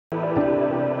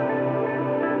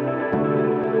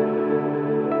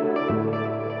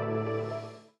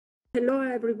Hello,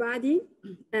 everybody,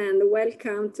 and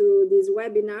welcome to this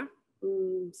webinar.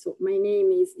 So my name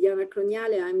is Diana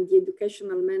Croniale. I'm the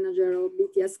educational manager of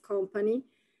BTS company.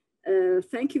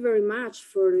 Thank you very much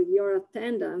for your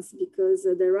attendance because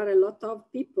there are a lot of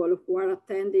people who are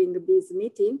attending this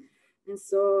meeting. And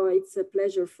so it's a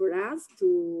pleasure for us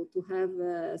to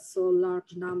have so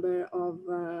large number of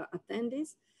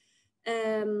attendees.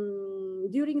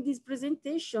 During this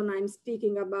presentation, I'm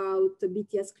speaking about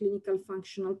BTS clinical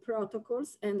functional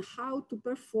protocols and how to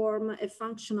perform a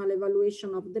functional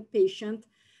evaluation of the patient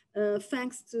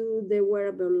thanks to the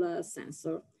wearable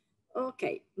sensor.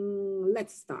 Okay,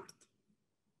 let's start.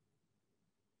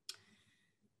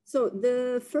 So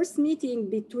the first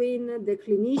meeting between the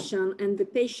clinician and the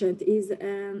patient is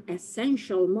an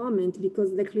essential moment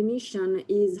because the clinician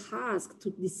is asked to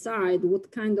decide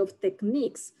what kind of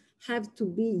techniques have to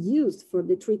be used for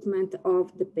the treatment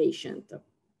of the patient.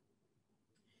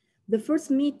 The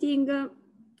first meeting,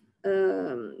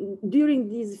 during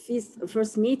this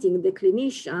first meeting, the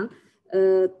clinician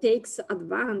takes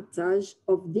advantage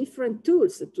of different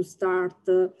tools to start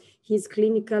his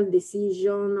clinical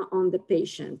decision on the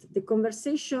patient. The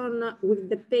conversation with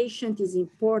the patient is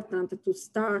important to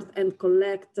start and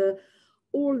collect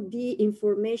all the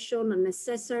information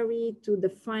necessary to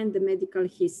define the medical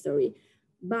history.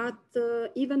 But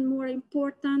even more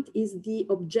important is the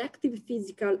objective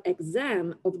physical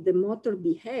exam of the motor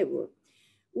behavior,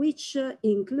 which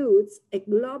includes a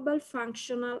global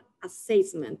functional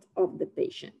assessment of the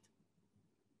patient.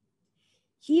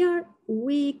 Here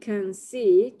we can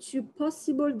see two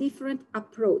possible different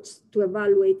approaches to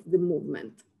evaluate the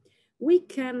movement. We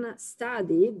can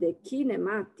study the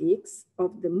kinematics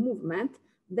of the movement.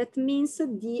 That means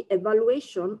the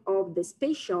evaluation of the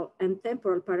spatial and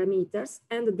temporal parameters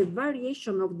and the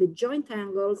variation of the joint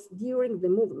angles during the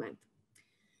movement.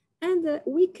 And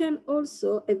we can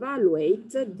also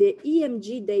evaluate the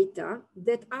EMG data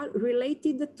that are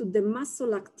related to the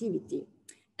muscle activity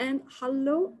and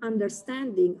allow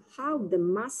understanding how the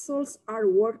muscles are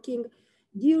working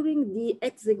during the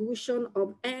execution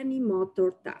of any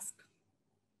motor task.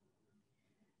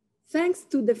 Thanks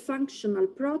to the functional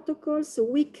protocols,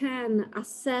 we can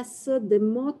assess the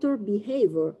motor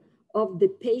behavior of the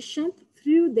patient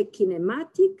through the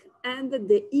kinematic and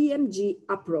the EMG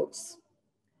approach.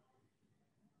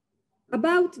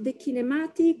 About the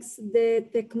kinematics, the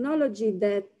technology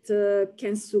that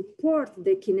can support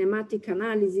the kinematic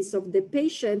analysis of the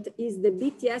patient is the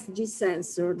BTS G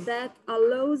sensor that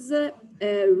allows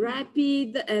a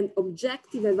rapid and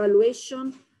objective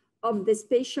evaluation of the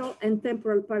spatial and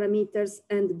temporal parameters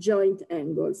and joint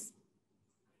angles.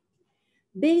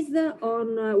 Based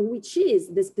on which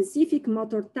is the specific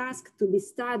motor task to be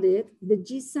studied, the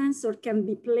G sensor can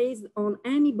be placed on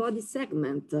any body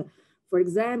segment. For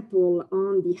example,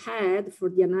 on the head for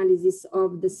the analysis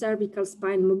of the cervical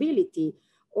spine mobility,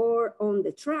 or on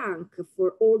the trunk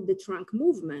for all the trunk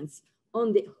movements,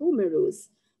 on the humerus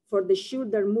for the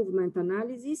shoulder movement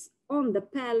analysis, on the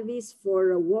pelvis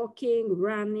for walking,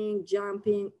 running,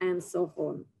 jumping, and so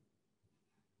on.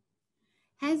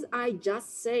 As I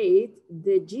just said,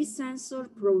 the G sensor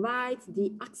provides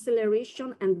the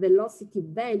acceleration and velocity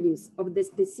values of the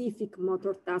specific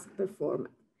motor task performed.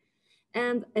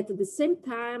 And at the same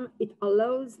time, it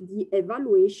allows the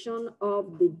evaluation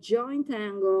of the joint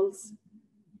angles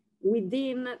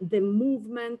within the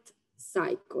movement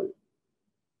cycle.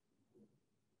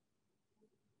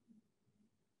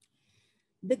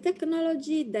 The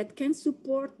technology that can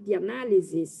support the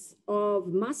analysis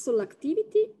of muscle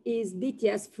activity is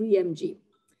BTS-3MG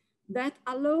that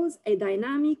allows a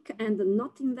dynamic and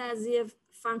not invasive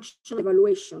functional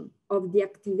evaluation of the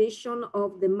activation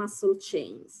of the muscle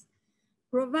chains,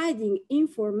 providing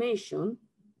information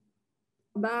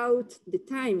about the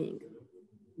timing,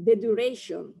 the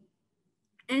duration,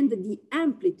 and the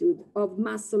amplitude of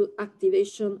muscle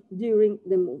activation during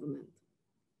the movement.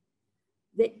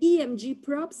 The EMG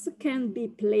probes can be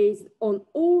placed on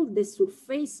all the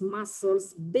surface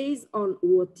muscles based on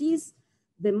what is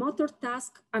the motor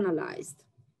task analyzed.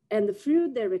 And through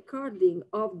the recording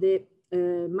of the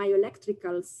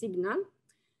myoelectrical signal,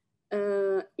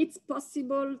 it's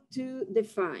possible to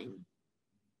define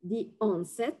the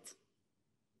onset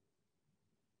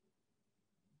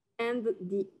and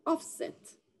the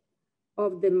offset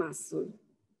of the muscle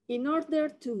in order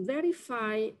to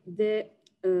verify the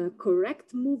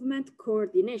correct movement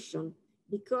coordination,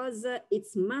 because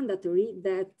it's mandatory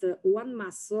that one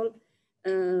muscle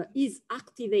is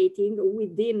activating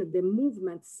within the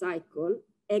movement cycle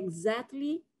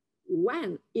exactly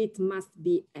when it must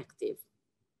be active.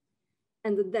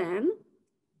 And then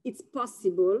it's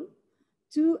possible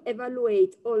to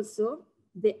evaluate also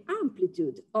the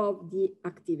amplitude of the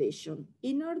activation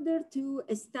in order to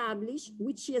establish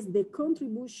which is the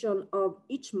contribution of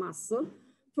each muscle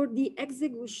for the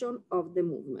execution of the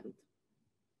movement.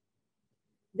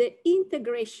 The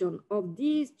integration of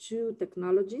these two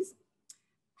technologies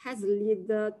has led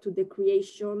to the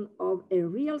creation of a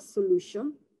real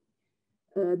solution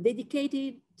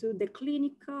dedicated to the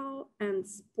clinical and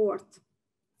sport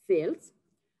fields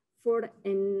for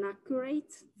an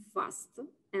accurate, fast,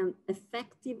 and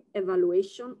effective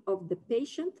evaluation of the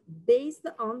patient based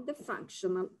on the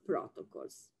functional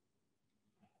protocols.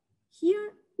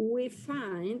 Here we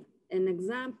find an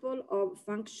example of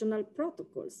functional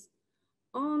protocols.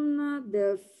 On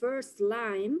the first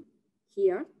line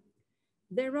here,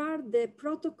 there are the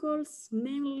protocols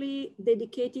mainly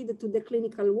dedicated to the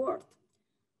clinical world.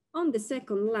 On the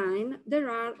second line, there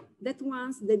are that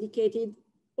ones dedicated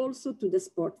also to the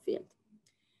sport field.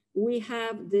 We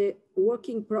have the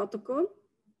working protocol,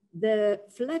 the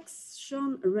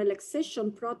flexion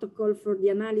relaxation protocol for the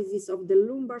analysis of the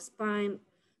lumbar spine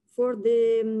for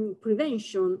the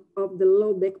prevention of the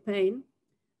low back pain,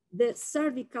 the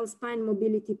cervical spine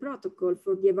mobility protocol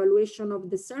for the evaluation of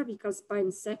the cervical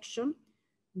spine section,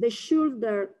 the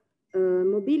shoulder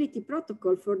mobility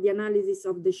protocol for the analysis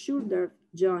of the shoulder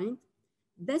joint,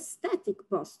 the static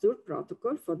posture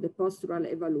protocol for the postural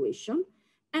evaluation,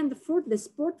 and for the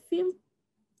sport field,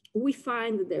 we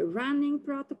find the running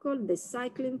protocol, the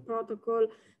cycling protocol,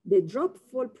 the drop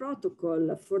fall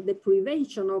protocol for the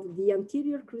prevention of the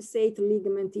anterior cruciate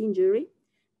ligament injury,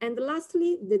 and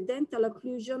lastly, the dental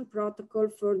occlusion protocol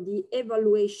for the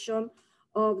evaluation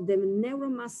of the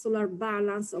neuromuscular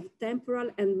balance of temporal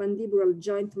and mandibular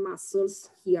joint muscles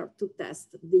here to test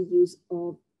the use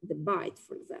of the bite,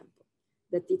 for example,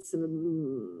 that it's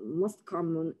most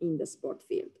common in the sport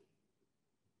field.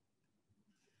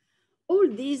 All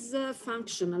these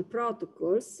functional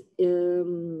protocols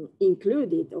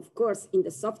included, of course, in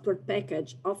the software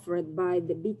package offered by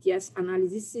the BTS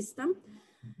analysis system,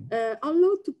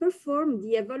 allow to perform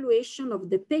the evaluation of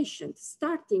the patient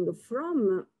starting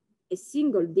from a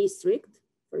single district,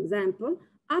 for example,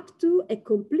 up to a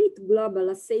complete global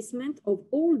assessment of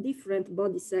all different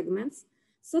body segments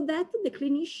so that the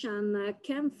clinician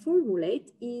can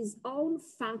formulate his own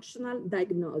functional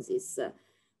diagnosis.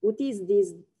 What is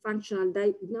this functional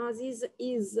diagnosis?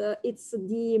 It's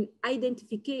the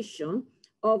identification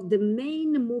of the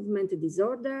main movement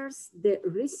disorders, the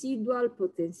residual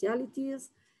potentialities,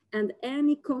 and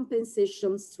any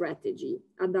compensation strategy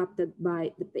adopted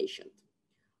by the patient.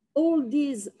 All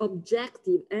these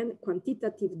objective and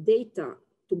quantitative data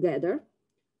together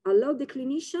allow the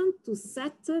clinician to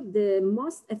set the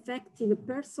most effective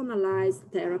personalized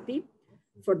therapy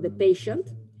for the patient,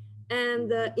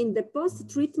 and in the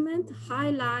post-treatment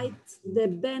highlight the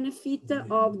benefit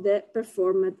of the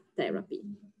performed therapy.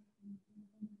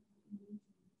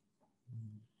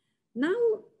 Now,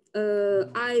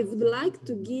 I would like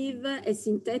to give a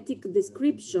synthetic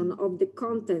description of the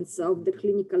contents of the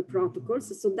clinical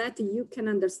protocols so that you can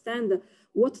understand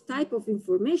what type of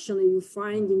information you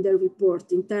find in the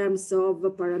report in terms of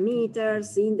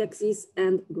parameters, indexes,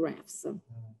 and graphs.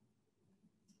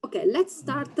 Okay, let's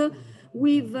start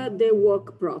with the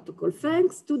work protocol.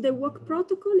 Thanks to the work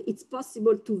protocol, it's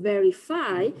possible to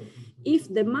verify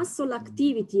if the muscle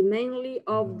activity, mainly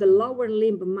of the lower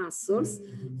limb muscles,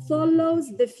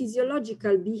 follows the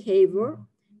physiological behavior,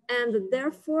 and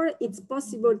therefore it's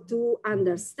possible to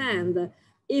understand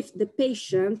if the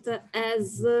patient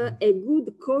has a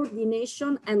good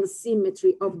coordination and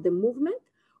symmetry of the movement,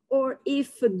 or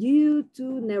if due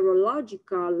to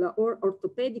neurological or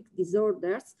orthopedic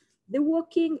disorders, the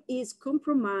walking is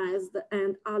compromised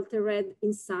and altered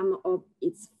in some of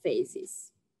its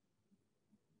phases.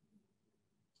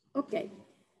 Okay,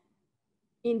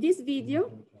 in this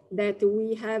video that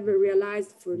we have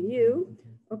realized for you,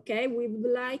 okay, we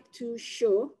would like to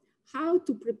show how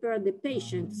to prepare the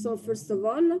patient. So first of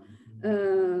all,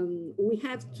 we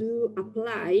have to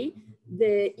apply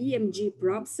the EMG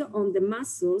probes on the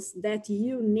muscles that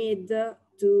you need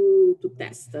to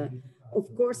test.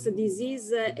 Of course, this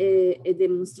is a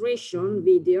demonstration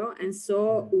video, and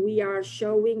so we are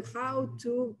showing how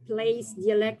to place the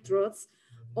electrodes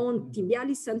on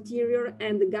tibialis anterior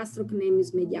and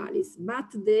gastrocnemius medialis, but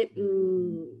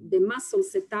the muscle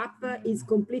setup is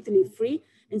completely free,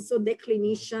 and so the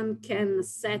clinician can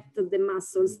set the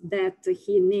muscles that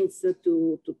he needs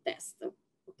to test,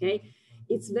 okay?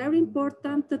 It's very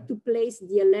important to place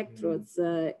the electrodes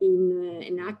in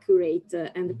an accurate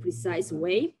and precise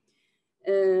way.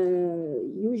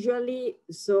 Usually,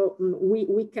 so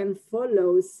we can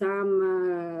follow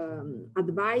some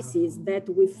advices that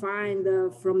we find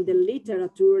from the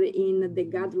literature in the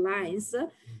guidelines,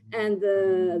 and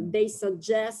they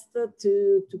suggest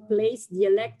to place the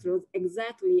electrodes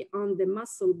exactly on the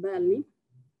muscle belly,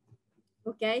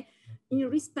 okay, in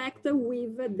respect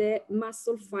with the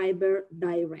muscle fiber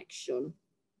direction.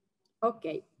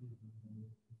 Okay,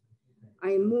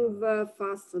 I move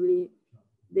fastly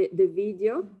the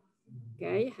video,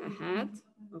 okay, ahead,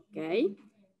 okay.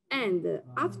 And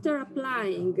after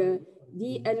applying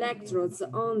the electrodes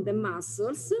on the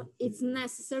muscles, it's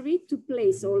necessary to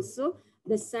place also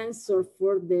the sensor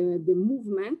for the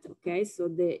movement, okay, so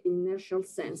the inertial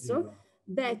sensor,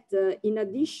 that in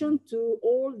addition to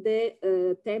all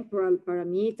the temporal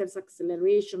parameters,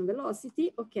 acceleration,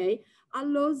 velocity, okay,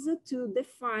 allows to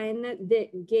define the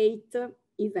gait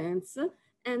events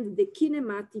and the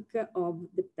kinematic of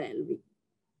the pelvic.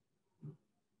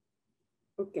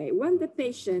 Okay, when the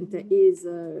patient is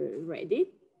ready,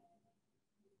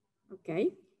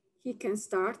 okay, he can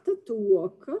start to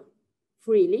walk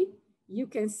freely. You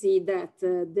can see that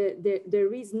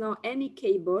there is no any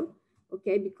cable,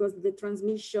 okay, because the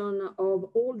transmission of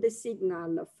all the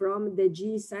signal from the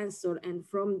G sensor and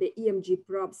from the EMG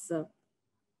probes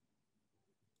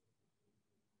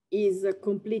is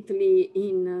completely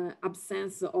in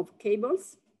absence of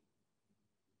cables,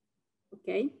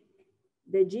 okay.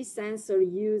 The G sensor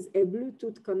use a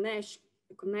Bluetooth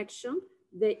connection.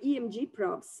 The EMG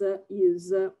probes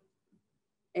use a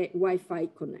Wi-Fi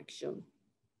connection.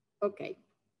 Okay.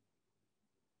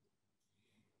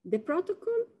 The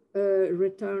protocol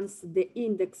returns the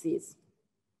indexes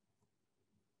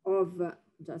of,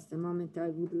 just a moment, I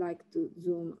would like to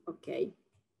zoom, okay.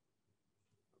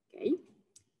 Okay,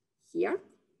 here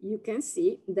you can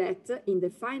see that in the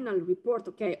final report,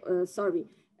 okay,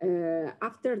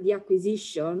 after the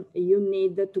acquisition, you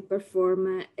need to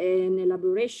perform an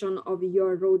elaboration of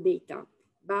your raw data,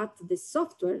 but the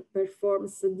software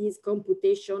performs this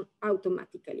computation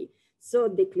automatically. So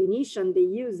the clinician, the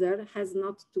user, has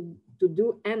not to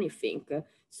do anything.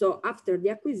 So after the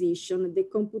acquisition, the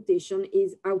computation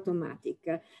is automatic,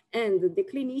 and the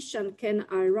clinician can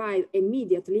arrive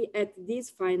immediately at this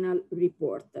final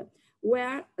report,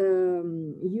 where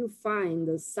you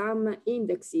find some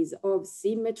indexes of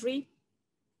symmetry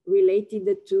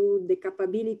related to the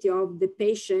capability of the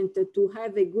patient to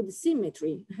have a good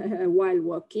symmetry while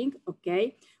walking,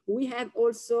 okay? We have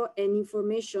also an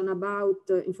information about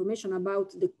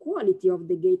the quality of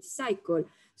the gait cycle.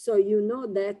 So you know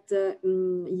that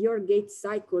your gait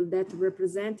cycle that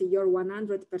represent your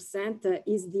 100%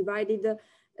 is divided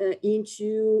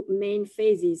into main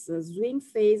phases, swing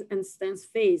phase and stance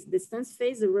phase. The stance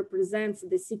phase represents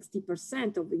the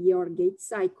 60% of your gait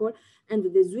cycle, and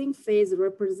the swing phase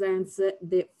represents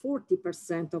the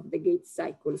 40% of the gait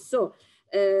cycle. So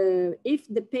if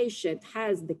the patient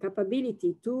has the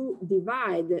capability to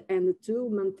divide and to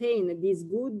maintain this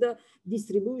good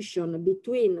distribution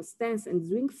between stance and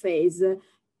swing phase,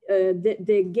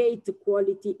 the gait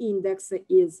quality index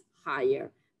is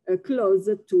higher, close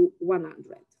to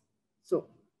 100. So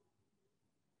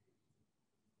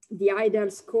the ideal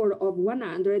score of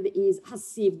 100 is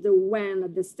achieved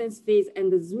when the stance phase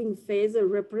and the swing phase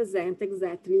represent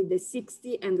exactly the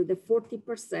 60 and the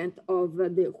 40% of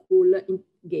the whole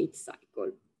gait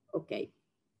cycle. Okay.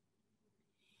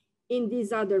 In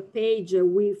this other page,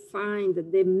 we find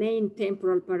the main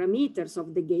temporal parameters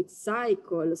of the gait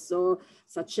cycle, so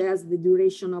such as the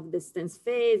duration of the stance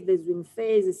phase, the swing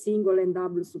phase, single and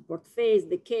double support phase,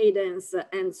 the cadence,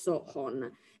 and so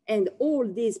on. And all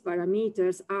these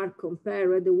parameters are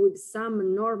compared with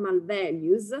some normal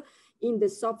values. In the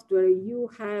software, you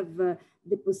have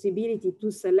the possibility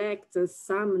to select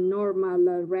some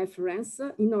normal reference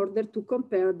in order to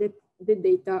compare the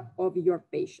data of your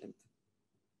patient.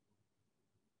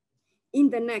 In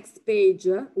the next page,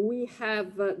 we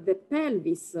have the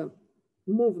pelvis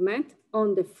movement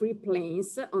on the three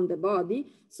planes on the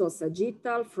body, so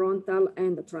sagittal, frontal,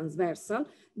 and transversal,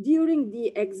 during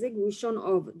the execution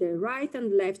of the right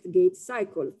and left gait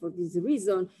cycle. For this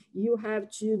reason, you have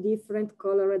two different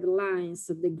colored lines,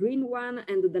 the green one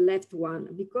and the left one,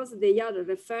 because they are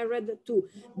referred to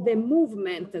the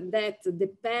movement that the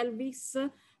pelvis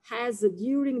has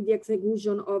during the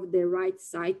execution of the right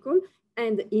cycle.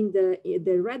 And in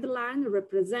the red line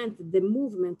represent the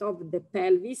movement of the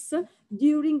pelvis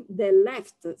during the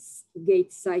left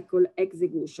gait cycle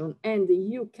execution. And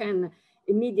you can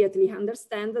immediately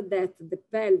understand that the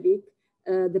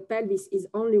pelvis is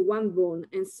only one bone.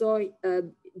 And so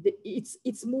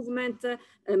its movement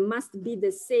must be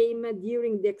the same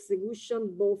during the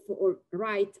execution, both or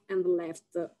right and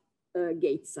left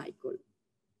gait cycle.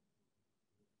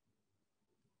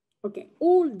 Okay,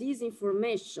 all this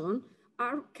information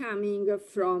are coming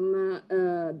from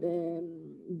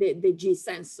the G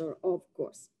sensor, of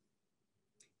course,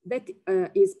 that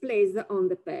is placed on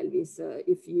the pelvis,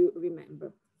 if you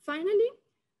remember. Finally,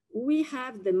 we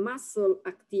have the muscle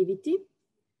activity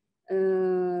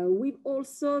with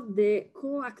also the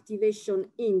co-activation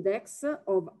index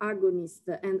of agonist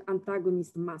and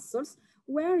antagonist muscles,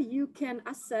 where you can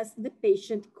assess the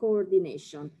patient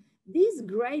coordination. This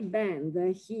gray band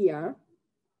here,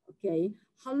 okay,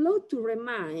 allow to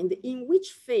remind in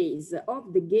which phase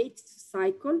of the gait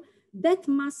cycle that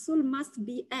muscle must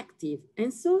be active.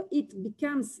 And so it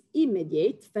becomes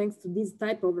immediate thanks to this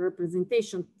type of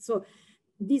representation. So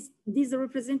this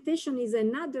representation is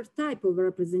another type of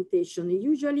representation.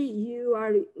 Usually you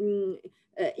are,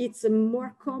 it's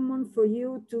more common for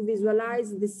you to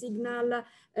visualize the signal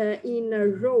in a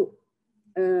raw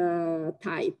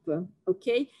type,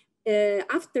 okay?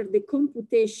 After the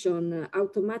computation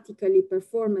automatically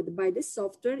performed by the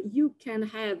software, you can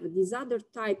have this other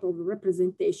type of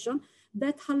representation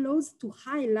that allows to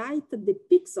highlight the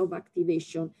peaks of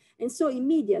activation. And so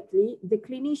immediately the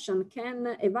clinician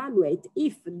can evaluate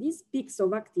if these peaks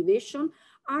of activation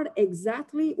are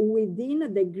exactly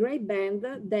within the gray band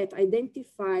that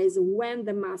identifies when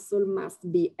the muscle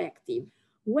must be active.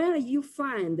 Where you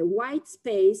find white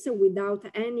space without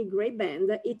any gray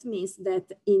band, it means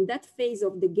that in that phase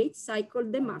of the gait cycle,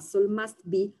 the muscle must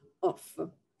be off.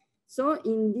 So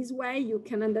in this way, you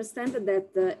can understand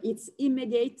that it's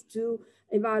immediate to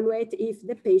evaluate if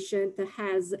the patient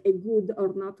has a good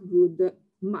or not good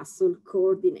muscle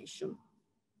coordination.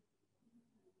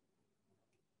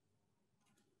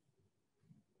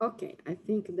 Okay, I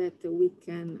think that we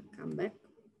can come back.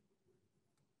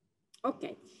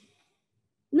 Okay.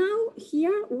 Now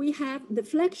here we have the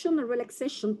flexion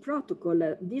relaxation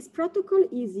protocol. This protocol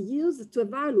is used to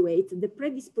evaluate the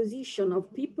predisposition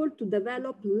of people to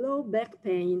develop low back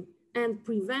pain and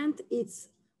prevent its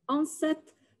onset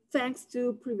thanks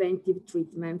to preventive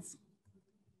treatments.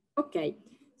 Okay,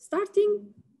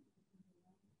 starting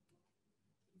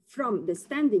from the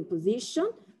standing position,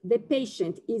 the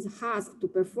patient is asked to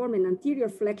perform an anterior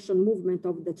flexion movement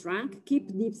of the trunk, keep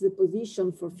this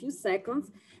position for a few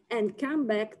seconds, and come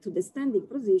back to the standing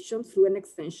position through an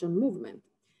extension movement.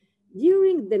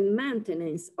 During the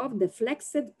maintenance of the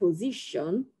flexed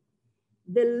position,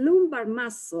 the lumbar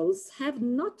muscles have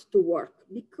not to work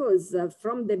because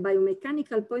from the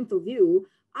biomechanical point of view,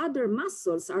 other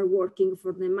muscles are working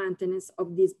for the maintenance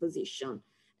of this position.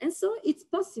 And so it's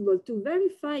possible to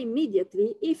verify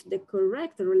immediately if the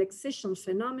correct relaxation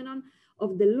phenomenon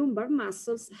of the lumbar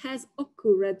muscles has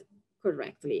occurred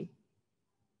correctly.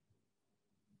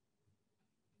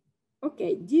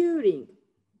 Okay, during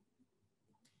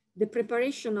the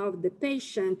preparation of the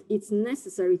patient, it's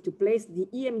necessary to place the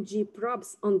EMG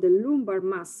probes on the lumbar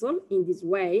muscle in this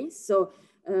way. So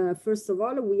first of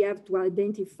all, we have to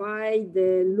identify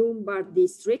the lumbar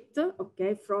district,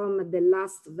 okay, from the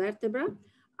last vertebra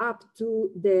up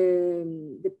to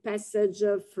the passage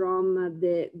from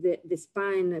the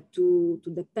spine to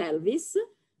the pelvis,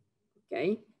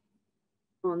 okay,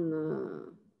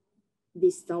 on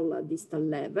distal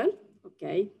level,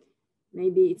 okay.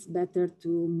 Maybe it's better to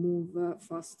move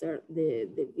faster the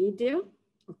video,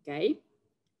 okay.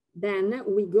 Then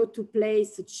we go to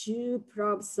place 2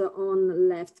 probes on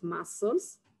left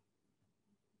muscles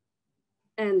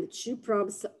and 2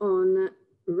 probes on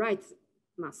right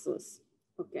muscles,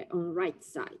 okay, on right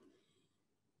side.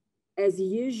 As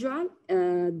usual,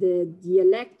 the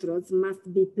electrodes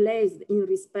must be placed in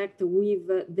respect with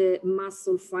the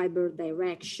muscle fiber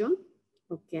direction,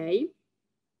 okay.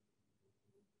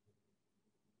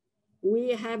 We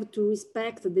have to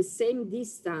respect the same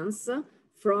distance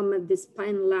from the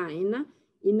spine line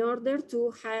in order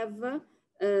to have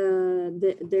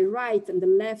the right and the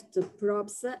left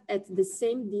probes at the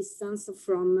same distance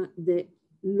from the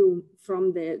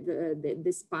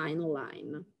spine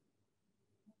line.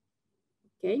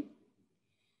 Okay.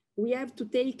 We have to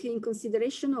take in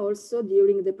consideration also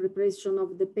during the preparation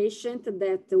of the patient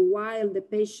that while the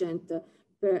patient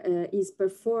is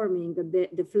performing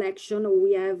the flexion,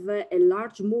 we have a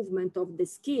large movement of the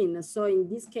skin. So in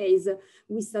this case,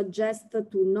 we suggest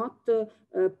to not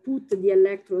put the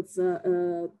electrodes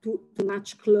too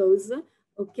much close,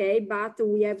 okay? But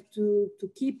we have to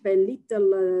keep a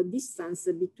little distance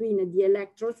between the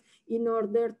electrodes in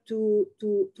order to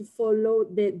follow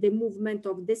the movement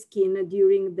of the skin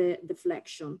during the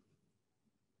flexion.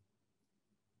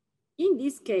 In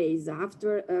this case,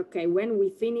 after, okay, when we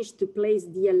finish to place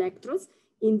the electrodes,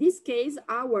 in this case,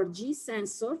 our G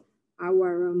sensor,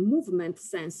 our movement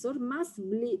sensor must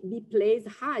be placed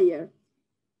higher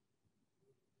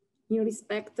in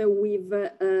respect with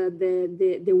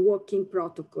the walking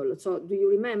protocol. So do you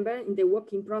remember in the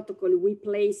walking protocol, we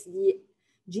place the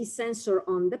G sensor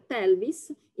on the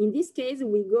pelvis. In this case,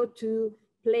 we go to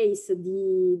place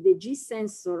the G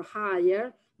sensor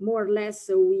higher, more or less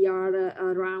we are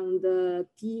around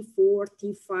T4,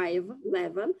 T5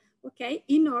 level, okay,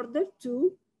 in order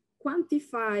to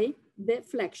quantify the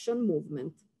flexion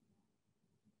movement.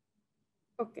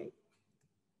 Okay.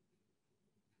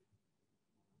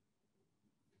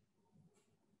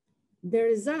 The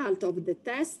result of the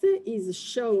test is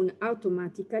shown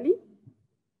automatically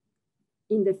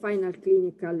in the final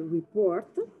clinical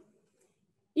report,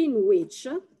 in which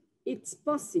it's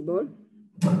possible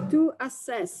to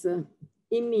assess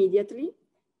immediately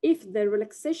if the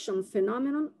relaxation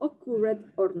phenomenon occurred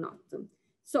or not.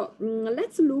 So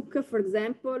let's look, for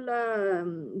example,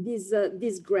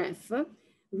 this graph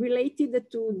related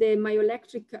to the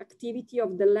myoelectric activity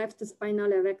of the left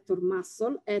spinal erector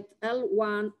muscle at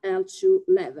L1, L2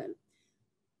 level.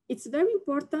 It's very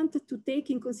important to take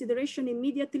in consideration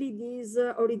immediately this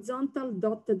horizontal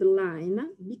dotted line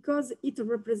because it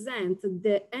represents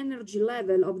the energy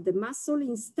level of the muscle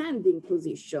in standing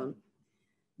position.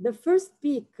 The first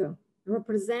peak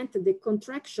represents the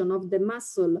contraction of the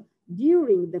muscle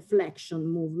during the flexion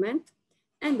movement,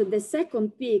 and the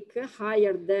second peak,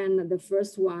 higher than the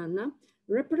first one,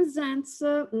 represents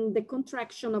the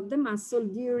contraction of the muscle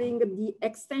during the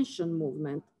extension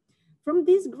movement. From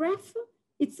this graph,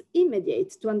 it's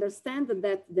immediate to understand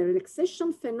that the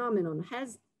relaxation phenomenon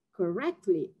has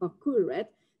correctly occurred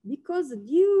because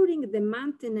during the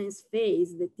maintenance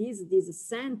phase, that is this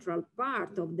central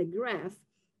part of the graph,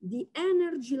 the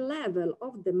energy level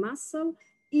of the muscle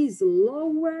is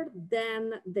lower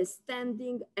than the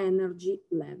standing energy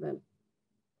level.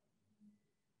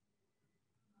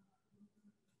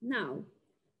 Now,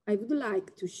 I would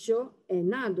like to show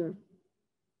another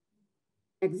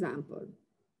example.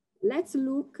 Let's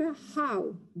look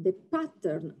how the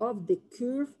pattern of the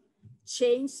curve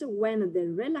changes when the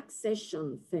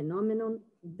relaxation phenomenon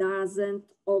doesn't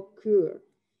occur.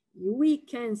 We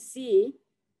can see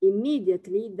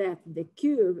immediately that the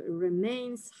curve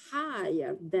remains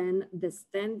higher than the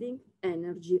standing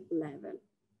energy level.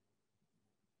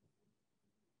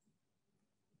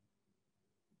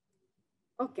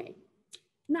 Okay.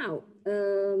 Now,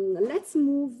 let's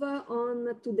move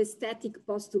on to the static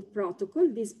posture protocol.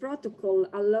 This protocol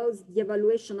allows the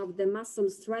evaluation of the muscle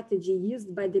strategy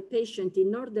used by the patient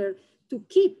in order to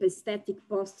keep a static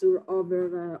posture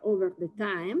over the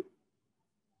time.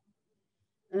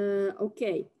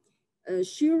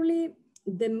 Surely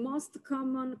the most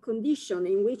common condition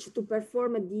in which to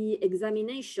perform the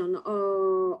examination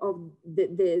of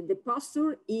the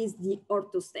posture is the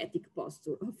orthostatic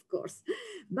posture, of course.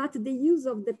 But the use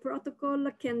of the protocol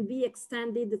can be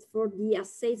extended for the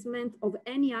assessment of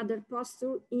any other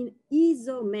posture in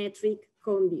isometric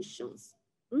conditions.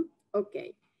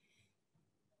 Okay.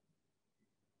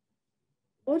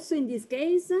 Also in this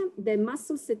case, the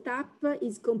muscle setup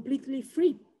is completely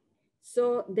free.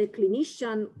 So the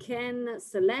clinician can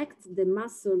select the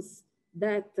muscles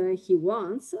that he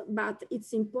wants, but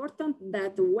it's important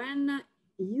that when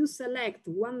you select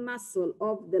one muscle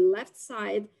of the left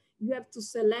side, you have to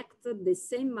select the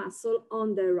same muscle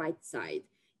on the right side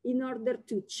in order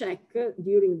to check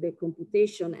during the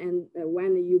computation and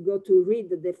when you go to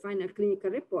read the final clinical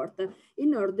report,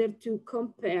 in order to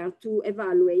compare, to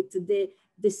evaluate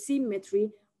the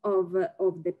symmetry of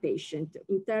the patient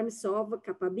in terms of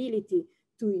capability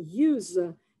to use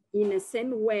in the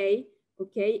same way,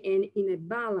 okay, and in a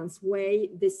balanced way,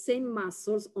 the same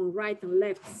muscles on right and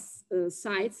left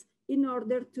sides in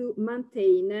order to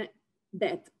maintain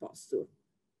that posture.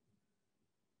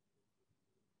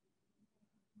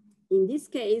 In this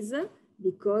case,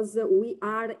 because we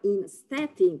are in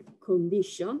static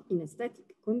condition,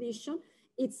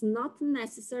 it's not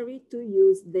necessary to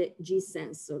use the G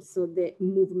sensor, so the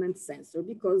movement sensor,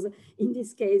 because in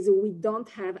this case, we don't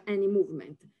have any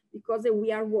movement because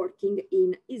we are working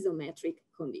in isometric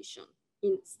condition,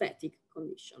 in static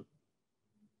condition.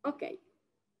 Okay.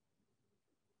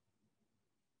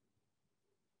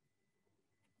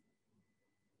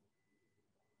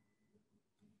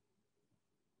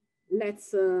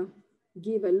 Let's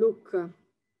give a look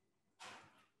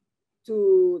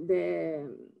to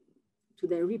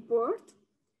the report.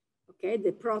 Okay,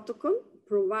 the protocol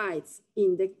provides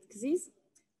indexes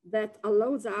that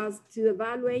allows us to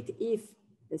evaluate if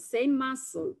the same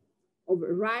muscle of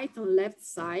right and left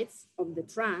sides of the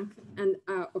trunk. And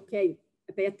okay,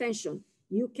 pay attention.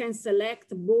 You can select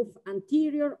both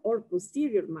anterior or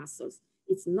posterior muscles.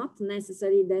 It's not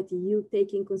necessary that you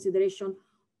take in consideration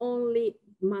only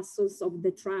muscles of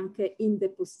the trunk in the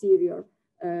posterior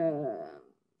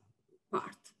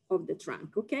part of the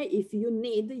trunk, okay? If you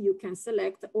need, you can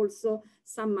select also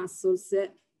some muscles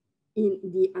in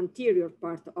the anterior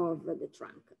part of the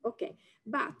trunk, okay?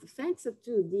 But thanks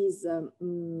to this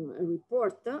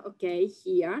report, okay,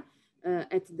 here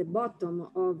at the bottom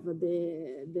of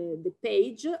the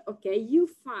page, okay, you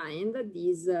find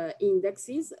these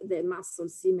indexes, the muscle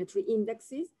symmetry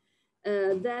indexes,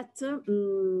 that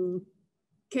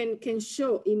can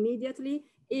show immediately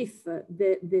if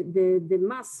the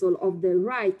muscle of the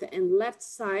right and left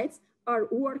sides are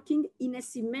working in a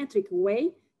symmetric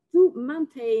way to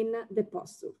maintain the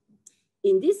posture.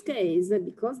 In this case,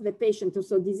 because the patient,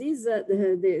 so this is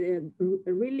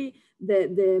really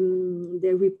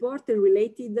the report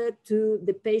related to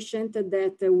the patient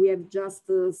that we have just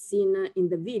seen in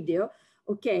the video.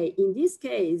 Okay, in this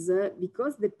case,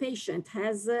 because the patient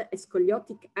has a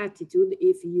scoliotic attitude,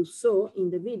 if you saw in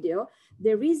the video,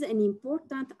 there is an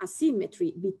important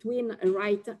asymmetry between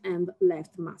right and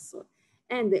left muscle.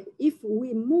 And if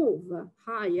we move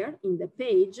higher in the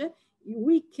page,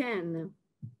 we can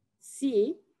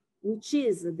see which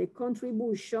is the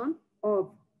contribution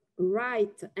of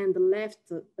right and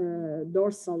left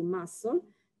dorsal muscle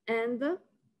and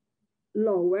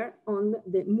lower on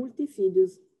the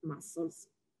multifidus muscles.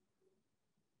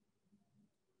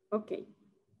 Okay.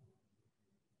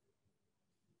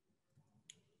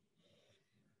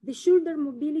 The shoulder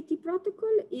mobility protocol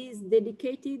is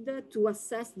dedicated to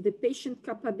assess the patient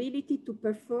capability to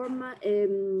perform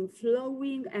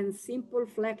flowing and simple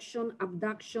flexion,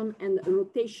 abduction, and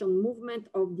rotation movement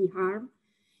of the arm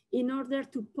in order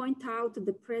to point out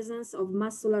the presence of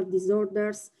muscular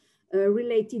disorders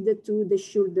related to the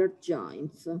shoulder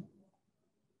joints.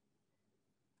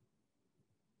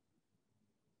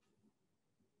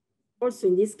 Also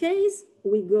in this case,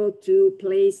 we go to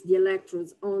place the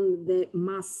electrodes on the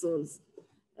muscles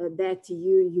that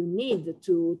you need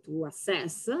to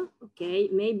assess, okay?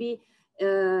 Maybe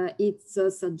it's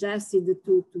suggested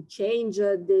to change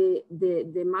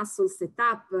the muscle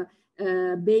setup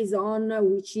based on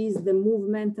which is the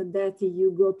movement that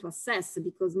you go to assess,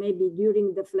 because maybe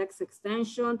during the flex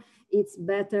extension, it's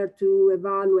better to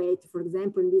evaluate, for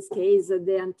example, in this case,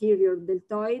 the anterior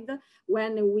deltoid.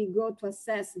 When we go to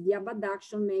assess the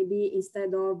abduction, maybe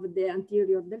instead of the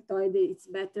anterior deltoid, it's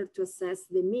better to assess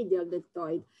the medial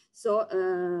deltoid. So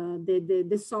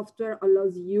the software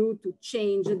allows you to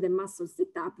change the muscle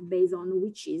setup based on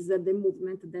which is the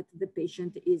movement that the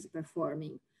patient is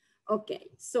performing. Okay,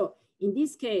 so in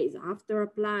this case, after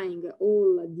applying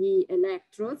all the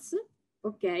electrodes,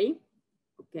 okay,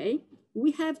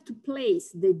 we have to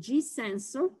place the G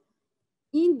sensor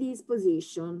in this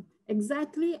position,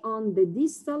 exactly on the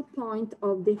distal point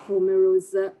of the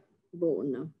humerus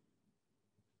bone.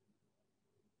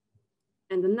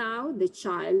 And now the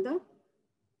child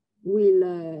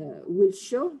will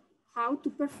show how to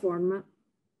perform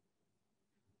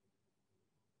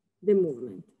the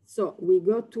movement. So we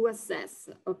go to assess,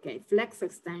 okay, flex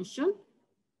extension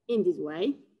in this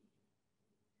way.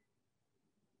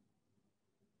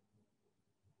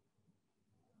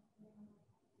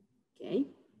 Okay.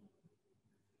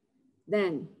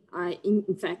 Then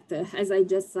in fact, as I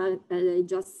just said,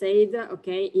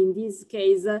 okay, in this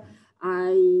case,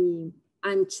 I'm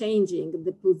changing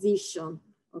the position,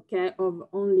 okay, of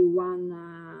only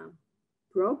one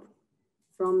probe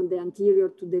from the anterior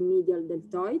to the medial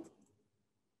deltoid.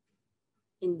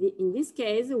 In this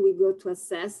case, we go to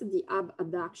assess the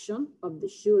abduction of the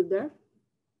shoulder.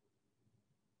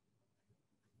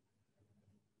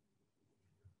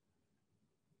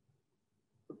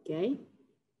 Okay.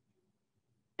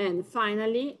 And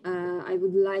finally, I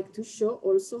would like to show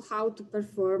also how to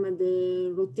perform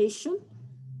the rotation.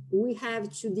 We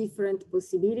have two different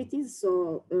possibilities.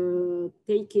 So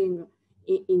taking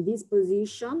in this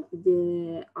position,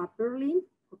 the upper limb,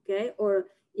 okay, or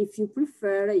if you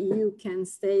prefer, you can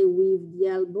stay with the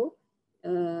elbow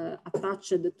attached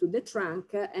to the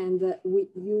trunk, and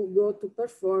you go to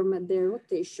perform the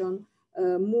rotation,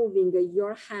 moving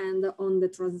your hand on the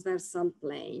transversal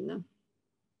plane.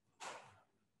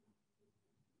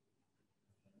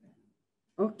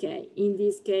 Okay, in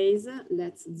this case,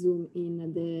 let's zoom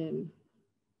in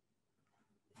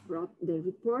the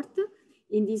report.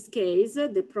 In this case,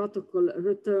 the protocol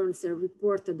returns a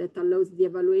report that allows the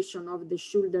evaluation of the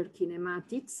shoulder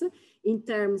kinematics in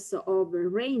terms of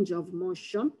range of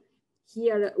motion.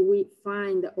 Here we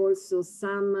find also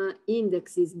some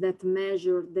indexes that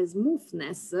measure the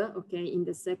smoothness, okay, in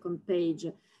the second page,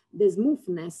 the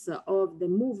smoothness of the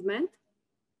movement.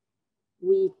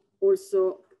 We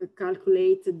also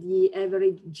calculate the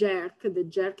average jerk. The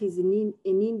jerk is an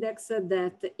index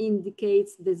that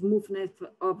indicates the smoothness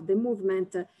of the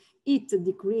movement. It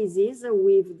decreases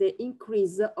with the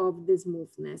increase of the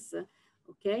smoothness,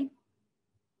 okay?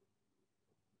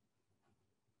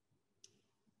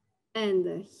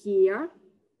 And here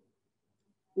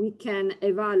we can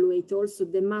evaluate also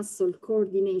the muscle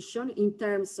coordination in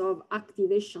terms of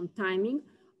activation timing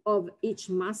of each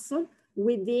muscle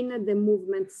within the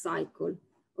movement cycle.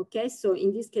 Okay, so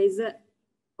in this case,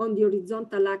 on the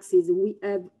horizontal axis, we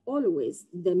have always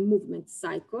the movement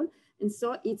cycle. And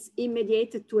so it's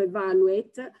immediate to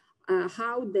evaluate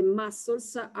how the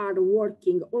muscles are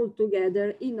working all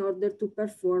together in order to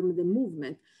perform the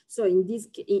movement. So in this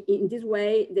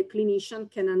way, the clinician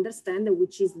can understand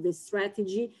which is the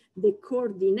strategy, the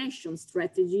coordination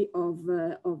strategy of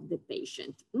the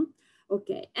patient.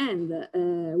 Okay, and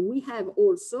we have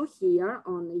also here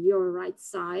on your right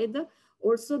side,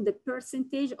 also the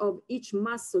percentage of each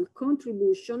muscle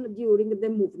contribution during the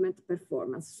movement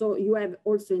performance. So you have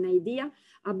also an idea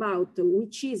about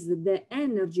which is the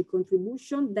energy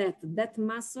contribution that that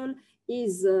muscle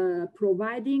is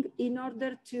providing in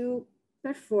order to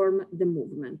perform the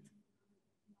movement.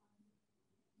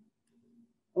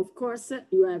 Of course,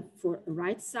 you have for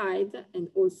right side and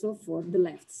also for the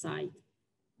left side.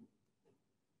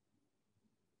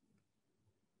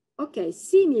 Okay,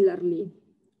 similarly,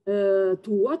 to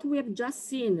what we have just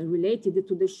seen related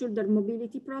to the shoulder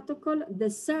mobility protocol, the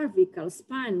cervical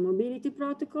spine mobility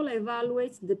protocol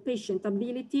evaluates the patient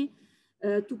ability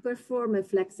to perform a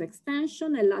flex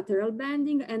extension, a lateral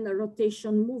bending, and a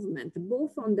rotation movement,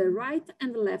 both on the right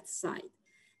and left side.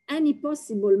 Any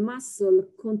possible muscle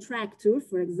contracture,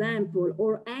 for example,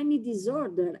 or any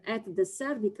disorder at the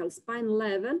cervical spine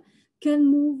level can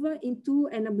move into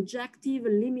an objective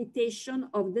limitation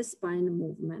of the spine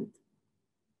movement.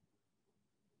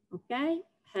 Okay,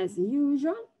 as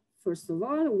usual, first of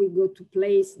all, we go to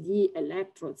place the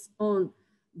electrodes on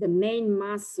the main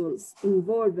muscles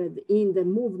involved in the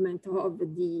movement of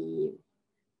the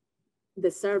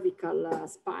cervical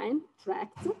spine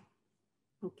tract.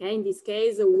 Okay, in this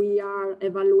case, we are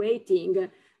evaluating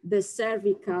the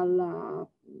cervical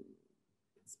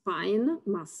spine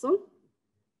muscle.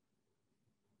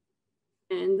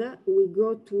 And we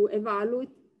go to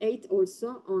evaluate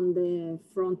also on the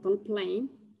frontal plane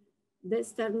the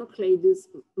sternocleidos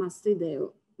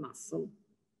mastoideo muscle.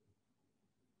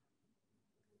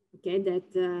 Okay,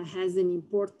 that has an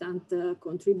important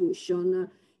contribution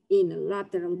in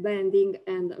lateral bending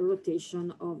and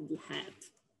rotation of the head.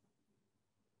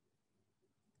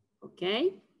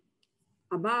 Okay,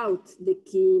 about the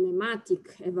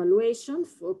kinematic evaluation,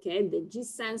 okay, the G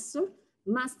sensor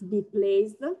must be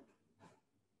placed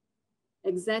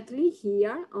exactly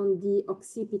here on the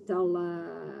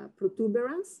occipital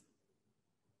protuberance,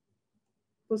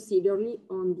 posteriorly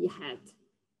on the head.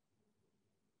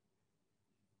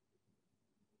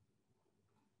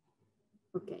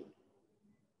 Okay.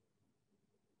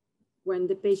 When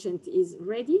the patient is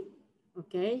ready,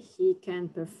 okay, he can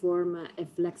perform a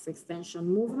flex extension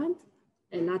movement,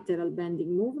 a lateral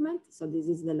bending movement. So this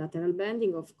is the lateral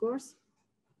bending, of course.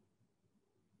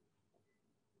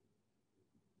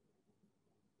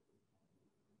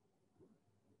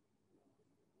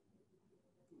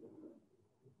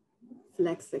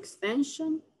 Flex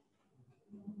extension.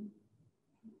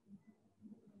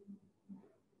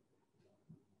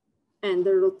 And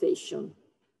the rotation.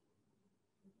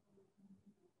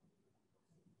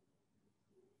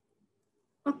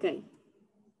 Okay.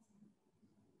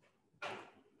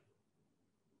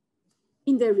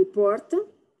 In the report,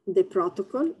 the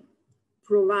protocol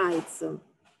provides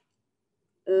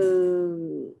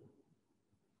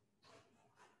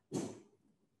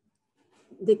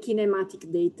the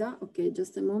kinematic data. Okay,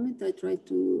 just a moment, I try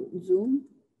to zoom.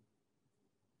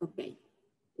 Okay,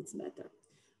 it's better.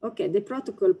 Okay, the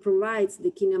protocol provides the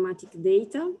kinematic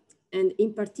data, and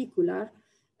in particular,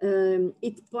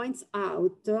 it points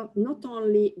out not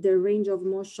only the range of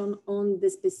motion on the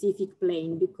specific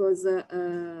plane, because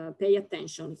pay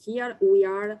attention, here we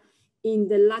are in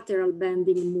the lateral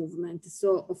bending movement.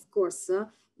 So of course,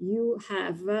 you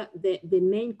have the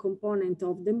main component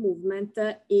of the movement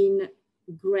in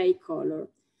gray color.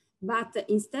 But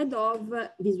instead of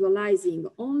visualizing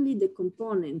only the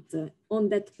component on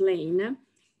that plane,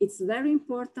 it's very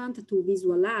important to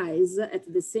visualize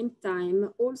at the same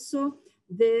time also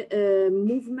the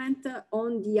movement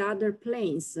on the other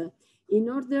planes. in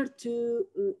order to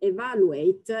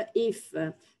evaluate if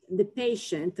the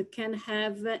patient can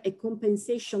have a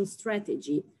compensation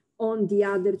strategy on the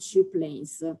other two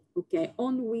planes, okay,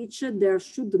 on which there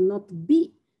should not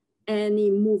be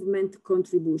any movement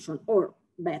contribution, or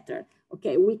better,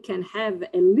 okay, we can have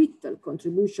a little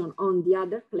contribution on the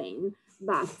other plane,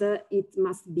 but it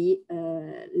must be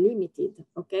limited,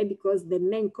 okay, because the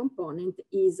main component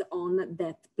is on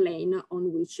that plane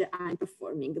on which I'm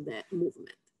performing the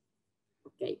movement,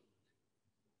 okay.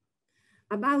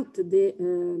 About the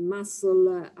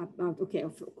muscle, okay,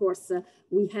 of course,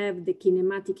 we have the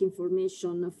kinematic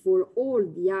information for all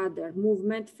the other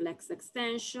movement, flex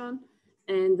extension,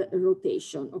 and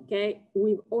rotation, okay?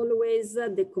 With always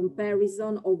the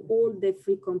comparison of all the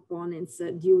three components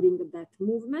during that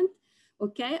movement,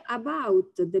 okay?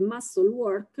 About the muscle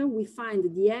work, we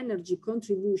find the energy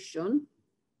contribution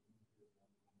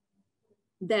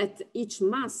that each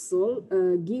muscle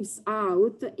gives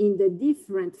out in the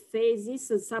different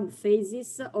phases,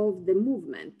 sub-phases of the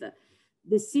movement.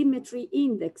 The symmetry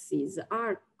indexes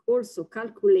are also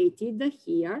calculated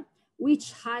here,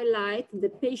 which highlight the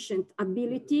patient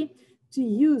ability to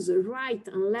use right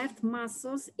and left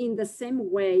muscles in the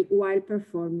same way while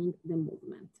performing the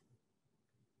movement.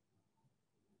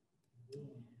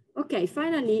 Okay,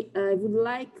 finally, I would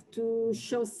like to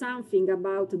show something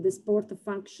about the sport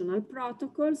functional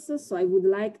protocols. So I would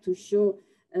like to show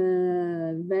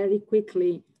very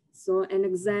quickly, so an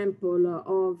example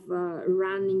of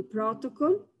running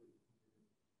protocol.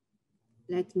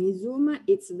 Let me zoom.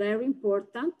 It's very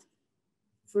important,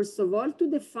 first of all, to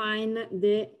define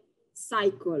the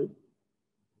cycle.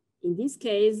 In this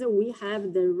case, we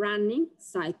have the running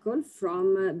cycle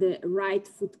from the right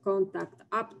foot contact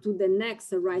up to the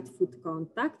next right foot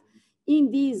contact.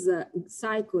 In this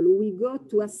cycle, we go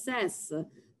to assess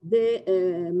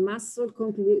the muscle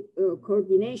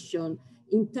coordination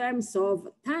in terms of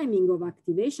timing of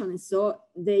activation. And so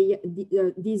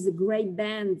these gray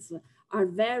bands are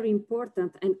very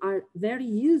important and are very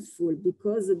useful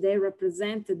because they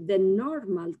represent the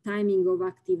normal timing of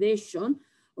activation,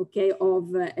 okay,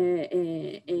 of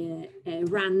a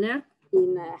runner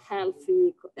in a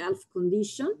health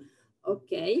condition,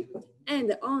 okay.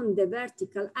 And on the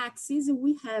vertical axis,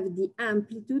 we have the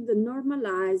amplitude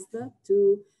normalized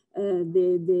to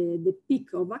the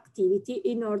peak of activity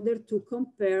in order to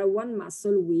compare one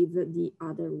muscle with the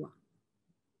other one.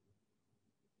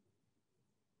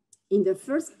 In the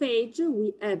first page,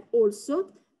 we have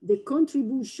also the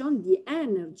contribution, the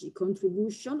energy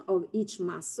contribution of each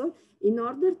muscle in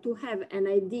order to have an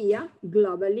idea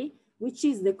globally, which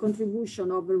is the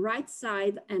contribution of the right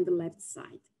side and the left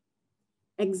side.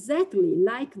 Exactly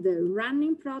like the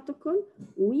running protocol,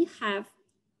 we have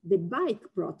the bike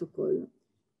protocol.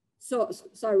 So,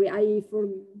 sorry, I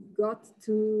forgot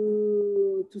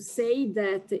to say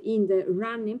that in the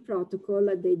running protocol,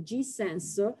 the G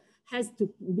sensor has to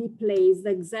be placed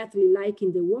exactly like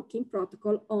in the walking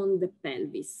protocol on the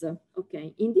pelvis,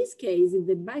 okay? In this case, in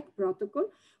the bike protocol,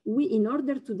 in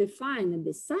order to define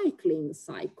the cycling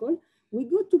cycle, we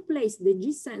go to place the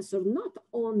G sensor not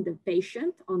on the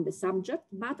patient, on the subject,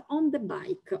 but on the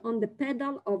bike, on the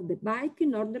pedal of the bike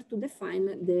in order to define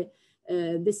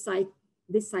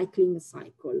the cycling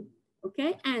cycle,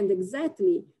 okay? And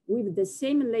exactly with the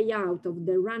same layout of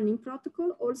the running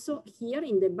protocol, also here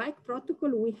in the bike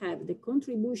protocol, we have the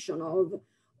contribution of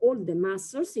all the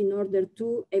muscles in order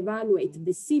to evaluate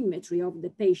the symmetry of the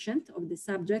patient, of the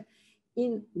subject,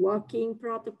 in walking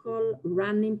protocol,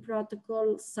 running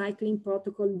protocol, cycling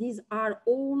protocol. These are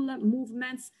all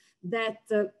movements that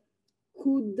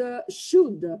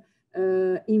should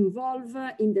involve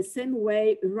in the same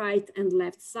way right and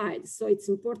left side. So it's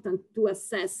important to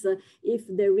assess if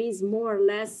there is more or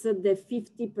less the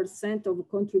 50% of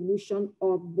contribution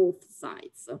of both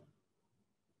sides.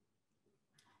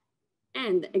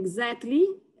 And exactly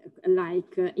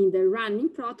like in the running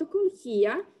protocol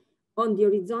here, on the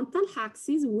horizontal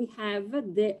axis, we have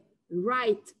the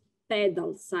right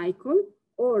pedal cycle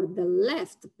or the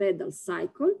left pedal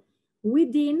cycle.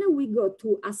 Within, we go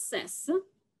to assess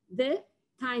the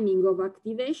timing of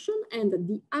activation and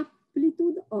the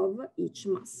amplitude of each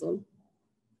muscle.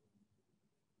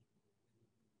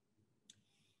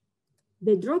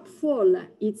 The drop fall,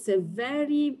 it's a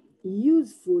very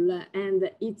useful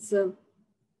and it's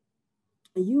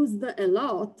used a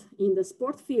lot in the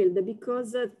sport field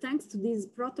because thanks to this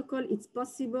protocol, it's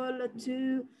possible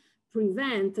to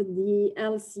prevent the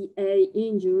LCA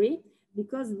injury,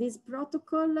 because this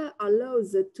protocol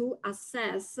allows to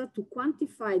assess, to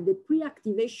quantify the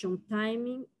pre-activation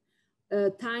time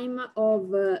of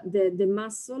the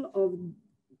muscle of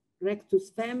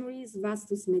rectus femoris,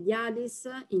 vastus medialis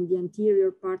in the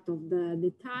anterior part of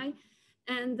the thigh,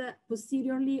 and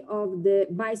posteriorly of the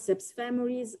biceps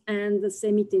femoris and the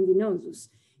semitendinosus.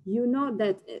 You know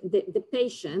that the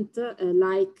patient,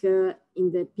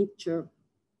 in the picture,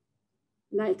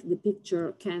 like the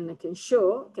picture can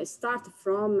show, can start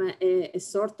from a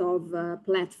sort of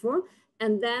platform,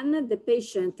 and then the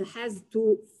patient has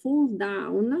to fall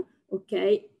down,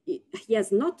 okay? He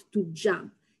has not to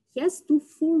jump, he has to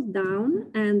fall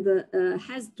down and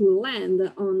has to land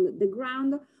on the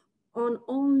ground on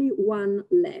only one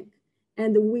leg.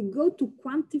 And we go to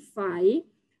quantify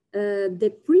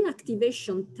the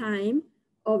pre-activation time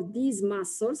of these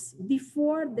muscles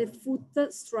before the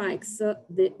foot strikes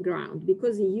the ground,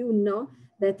 because you know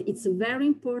that it's very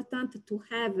important to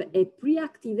have a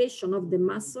pre-activation of the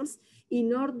muscles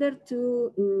in order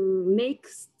to make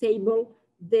stable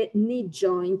the knee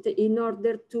joint, in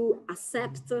order to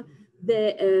accept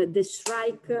the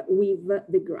strike with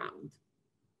the ground.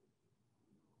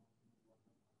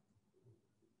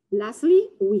 Lastly,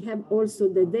 we have also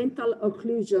the dental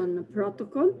occlusion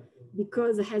protocol,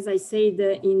 because as I said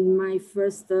in my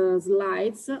first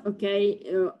slides, okay,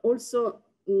 also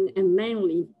and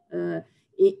mainly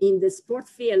in the sport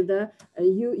field,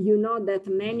 you know that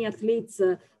many athletes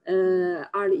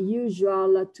are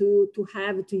usual to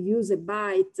have to use a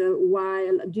bite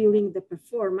while during the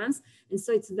performance. And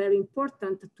so it's very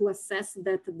important to assess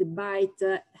that the bite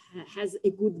has a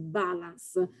good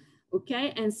balance.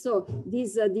 Okay, and so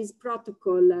this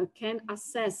protocol can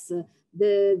assess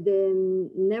the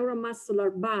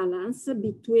neuromuscular balance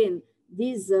between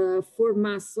these four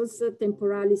muscles,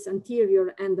 temporalis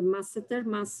anterior and masseter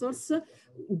muscles,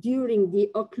 during the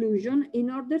occlusion, in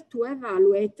order to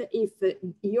evaluate if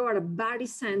your body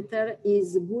center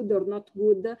is good or not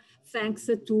good, thanks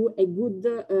to a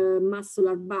good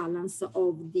muscular balance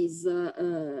of these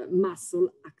muscle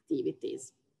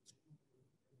activities.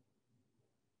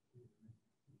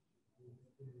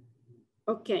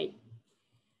 Okay,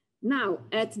 now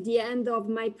at the end of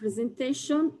my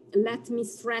presentation, let me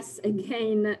stress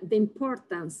again the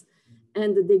importance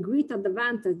and the great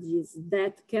advantages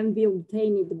that can be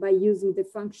obtained by using the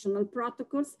functional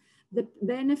protocols. The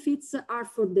benefits are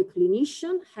for the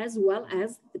clinician as well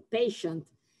as the patient.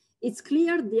 It's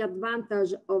clear the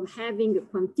advantage of having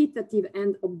quantitative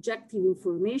and objective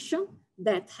information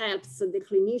that helps the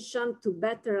clinician to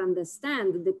better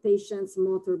understand the patient's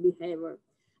motor behavior.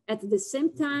 At the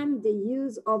same time, the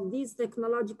use of this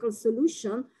technological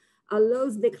solution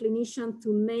allows the clinician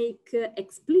to make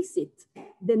explicit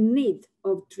the need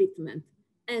of treatment.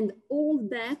 And all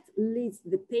that leads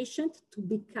the patient to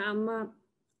become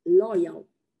loyal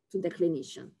to the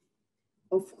clinician.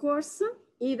 Of course,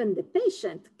 even the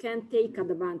patient can take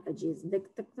advantages. The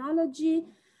technology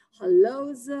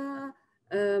allows the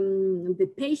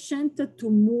patient to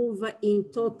move in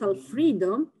total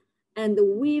freedom and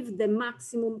with the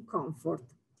maximum comfort.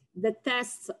 The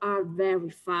tests are very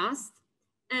fast,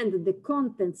 and the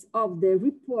contents of the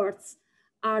reports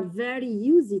are very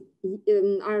easy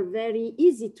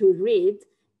to read,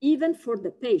 even for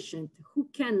the patient, who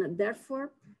can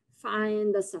therefore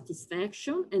find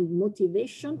satisfaction and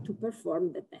motivation to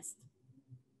perform the test.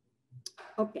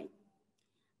 Okay,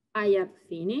 I have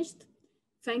finished.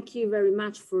 Thank you very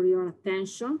much for your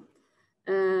attention.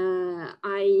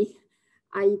 I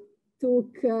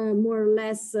took more or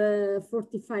less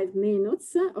 45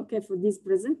 minutes, okay, for this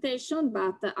presentation,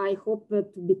 but I hope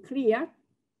to be clear.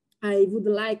 I would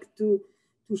like to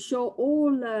show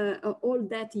all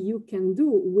that you can do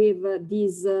with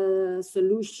this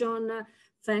solution,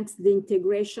 thanks to the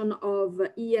integration of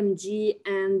EMG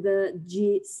and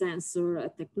G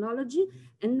sensor technology.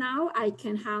 And now I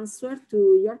can answer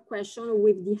to your question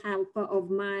with the help of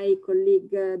my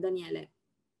colleague Daniele.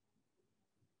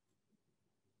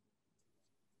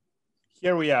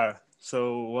 Here we are.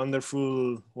 So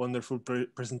wonderful, wonderful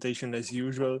presentation as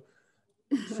usual.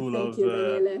 Full of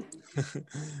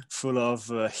full of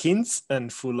hints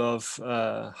and full of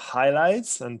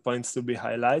highlights and points to be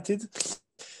highlighted.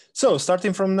 So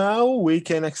starting from now, we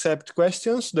can accept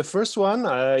questions. The first one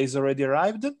is already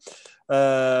arrived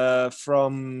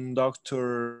from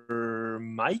Dr.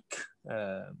 Mike.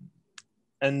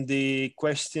 And the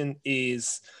question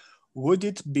is, would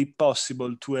it be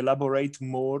possible to elaborate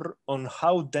more on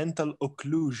how dental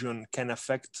occlusion can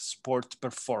affect sport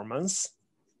performance?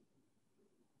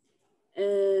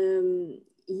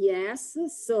 Yes,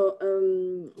 so,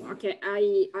 okay,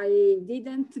 I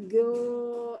didn't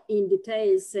go in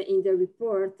details in the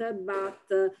report, but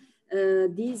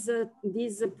this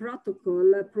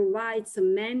protocol provides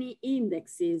many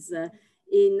indexes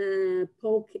in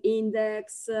poke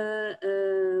index,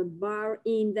 bar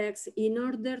index, in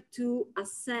order to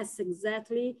assess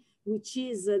exactly which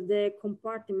is the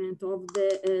compartment of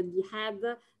the head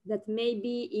that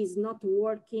maybe is not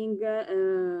working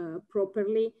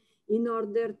properly, in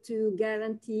order to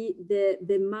guarantee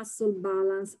the muscle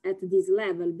balance at this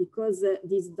level, because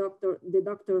the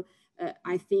doctor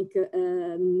I think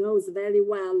knows very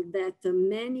well that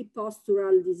many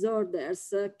postural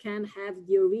disorders can have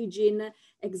the origin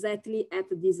exactly at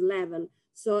this level.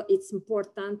 So it's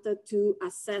important to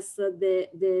assess the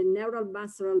neural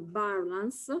muscular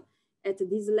balance at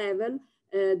this level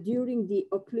during the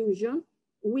occlusion,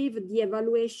 with the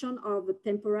evaluation of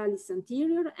temporalis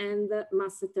anterior and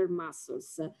masseter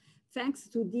muscles. Thanks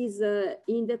to these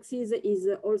indexes, is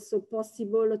also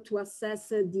possible to assess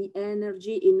the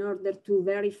energy in order to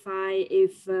verify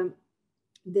if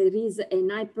there is an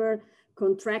hyper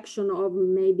contraction of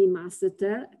maybe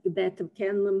masseter that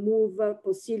can move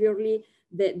posteriorly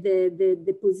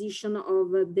the position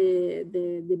of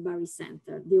the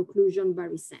barycenter, the occlusion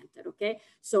barycenter, okay?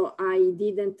 So I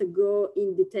didn't go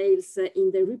in details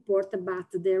in the report, but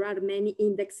there are many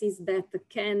indexes that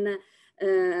can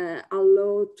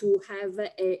allow to have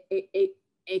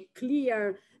a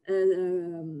clear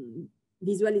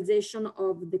visualization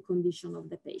of the condition of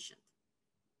the patient.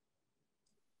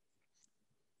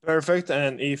 Perfect.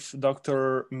 And if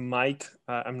Dr. Mike,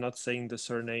 I'm not saying the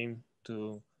surname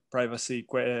to privacy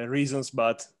reasons,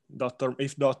 but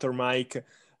if Dr. Mike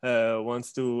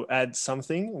wants to add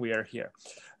something, we are here.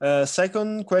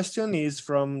 Second question is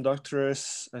from Dr.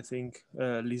 I think,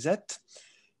 Lisette.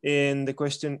 And the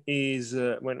question is,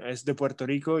 bueno, es de Puerto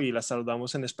Rico y la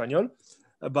saludamos en español.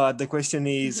 But the question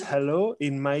is, hello,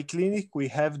 in my clinic, we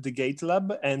have the gait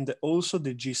lab and also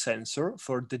the G sensor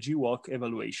for the G walk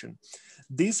evaluation.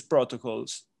 These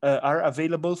protocols are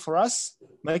available for us.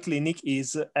 My clinic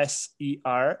is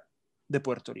SER de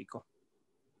Puerto Rico.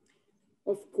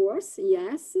 Of course,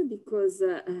 yes, because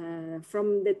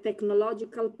from the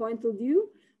technological point of view,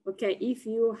 okay, if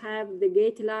you have the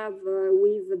gait lab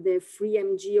with the free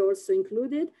MG also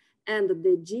included and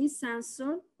the G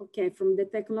sensor, okay, from the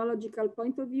technological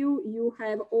point of view, you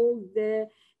have all the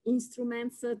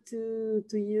instruments to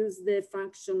use the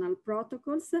functional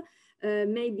protocols.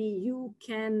 Maybe you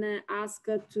can ask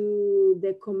to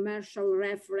the commercial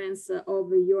reference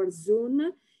of your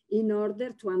zone in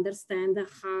order to understand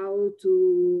how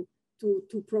to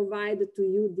provide to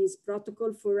you this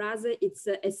protocol. For us, it's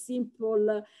a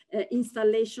simple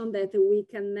installation that we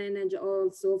can manage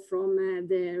also from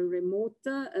the remote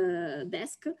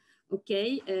desk,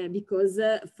 okay? Because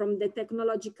from the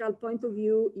technological point of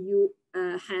view, you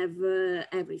have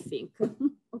everything.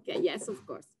 Okay, yes, of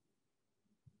course.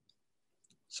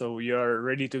 So you're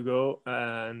ready to go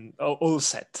and all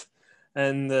set.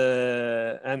 And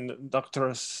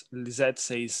Dr. Lisette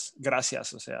says,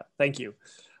 gracias, o sea, thank you.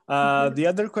 The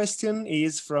other question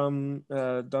is from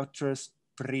Dr.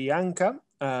 Priyanka.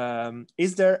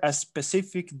 Is there a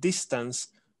specific distance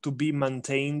to be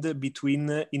maintained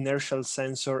between inertial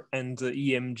sensor and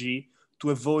EMG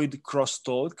to avoid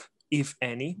crosstalk, if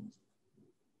any?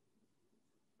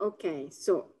 Okay,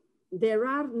 so there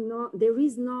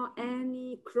is no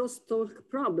any crosstalk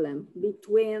problem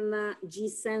between G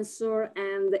sensor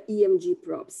and EMG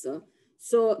probes.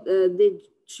 So the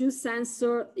two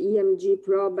sensor, EMG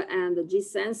probe and the G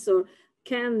sensor,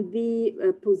 can be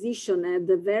positioned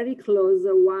very close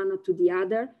one to the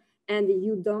other, and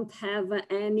you don't have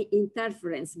any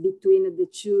interference between the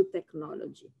two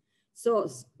technology. So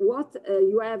what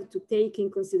you have to take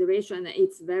in consideration,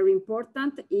 it's very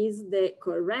important, is the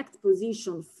correct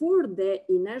position for the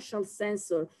inertial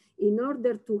sensor in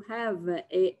order to have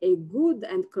a good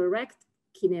and correct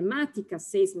kinematic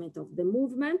assessment of the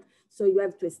movement. So you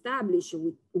have to establish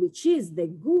which is the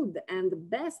good and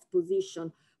best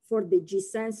position for the G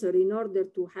sensor in order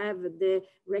to have the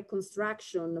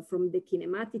reconstruction from the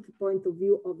kinematic point of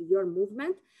view of your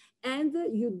movement. And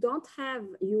you don't have,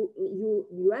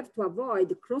 you have to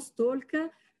avoid crosstalk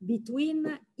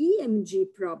between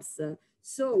EMG probes.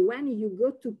 So when you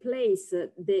go to place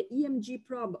the EMG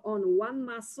probe on one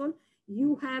muscle,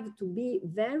 you have to be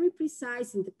very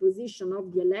precise in the position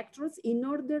of the electrodes in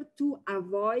order to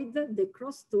avoid the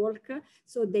crosstalk,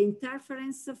 so the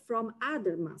interference from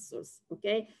other muscles,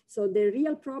 okay? So the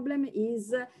real problem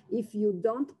is if you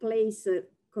don't place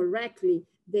correctly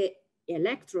the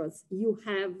electrodes, you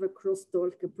have a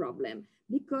crosstalk problem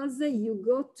because you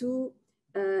go to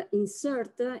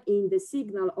insert in the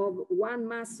signal of one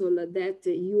muscle that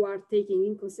you are taking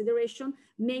in consideration,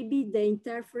 maybe the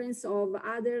interference of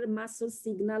other muscle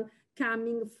signal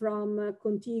coming from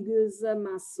contiguous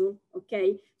muscle,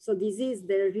 okay? So this is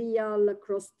the real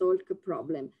crosstalk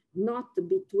problem, not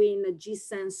between G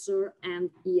sensor and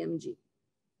EMG.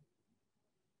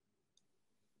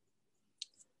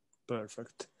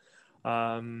 Perfect.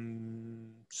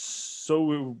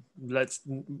 So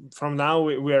from now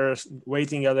we are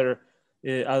waiting other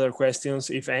questions,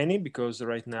 if any, because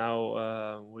right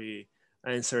now we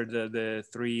answered the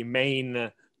three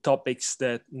main topics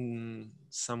that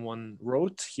someone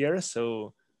wrote here.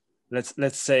 So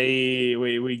let's say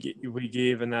we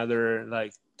give another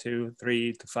like 2,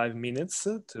 3 to 5 minutes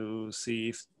to see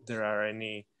if there are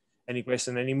any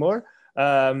question anymore.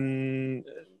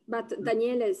 But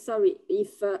Daniele, sorry,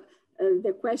 if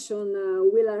the question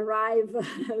will arrive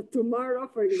tomorrow,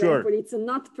 for example, sure. It's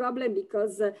not problem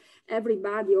because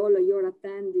everybody, all your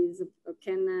attendees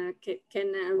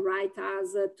can write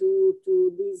us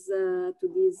to this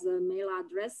mail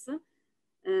address.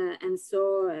 And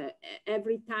so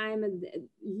every time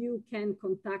you can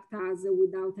contact us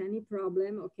without any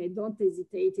problem. Okay, don't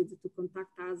hesitate to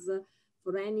contact us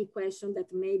for any question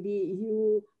that maybe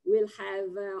you will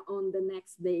have on the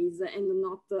next days and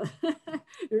not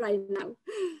right now.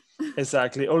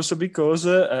 Exactly. Also because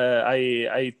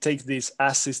I take this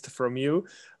assist from you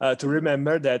to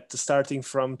remember that starting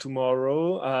from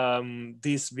tomorrow,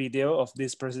 this video of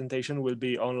this presentation will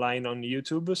be online on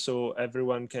YouTube, so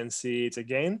everyone can see it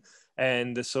again.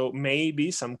 And so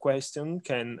maybe some question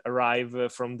can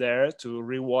arrive from there to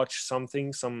rewatch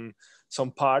something, some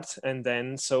part, and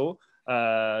then so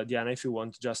Diana, if you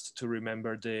want just to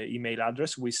remember the email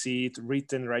address, we see it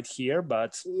written right here,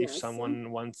 but yes, if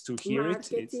someone wants to hear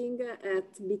marketing at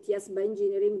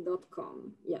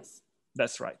btsbyengineering.com. Yes.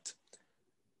 That's right.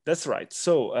 That's right.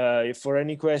 So if for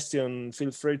any question,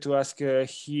 feel free to ask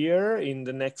here in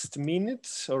the next minute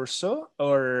or so,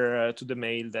 or to the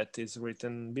mail that is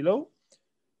written below.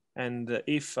 And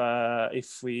if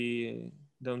we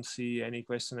don't see any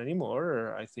question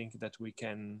anymore, I think that we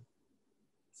can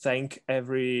thank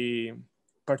every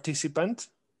participant.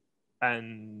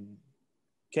 And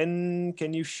can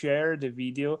you share the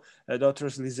video, Dr.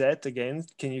 Lisette, again?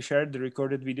 Can you share the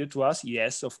recorded video to us?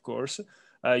 Yes, of course.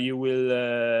 You will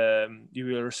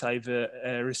receive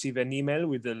an email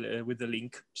with the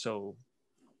link, so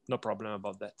no problem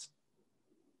about that.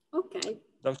 Okay.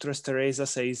 Dr. Teresa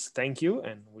says thank you,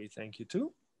 and we thank you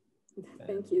too.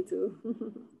 Thank you too.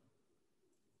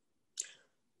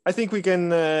 I think we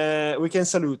can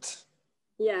salute.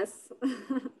 Yes.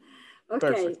 Okay.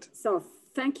 Perfect. So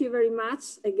thank you very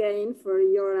much again for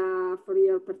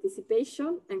your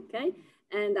participation. Okay,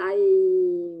 and I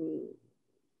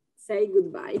say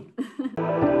goodbye.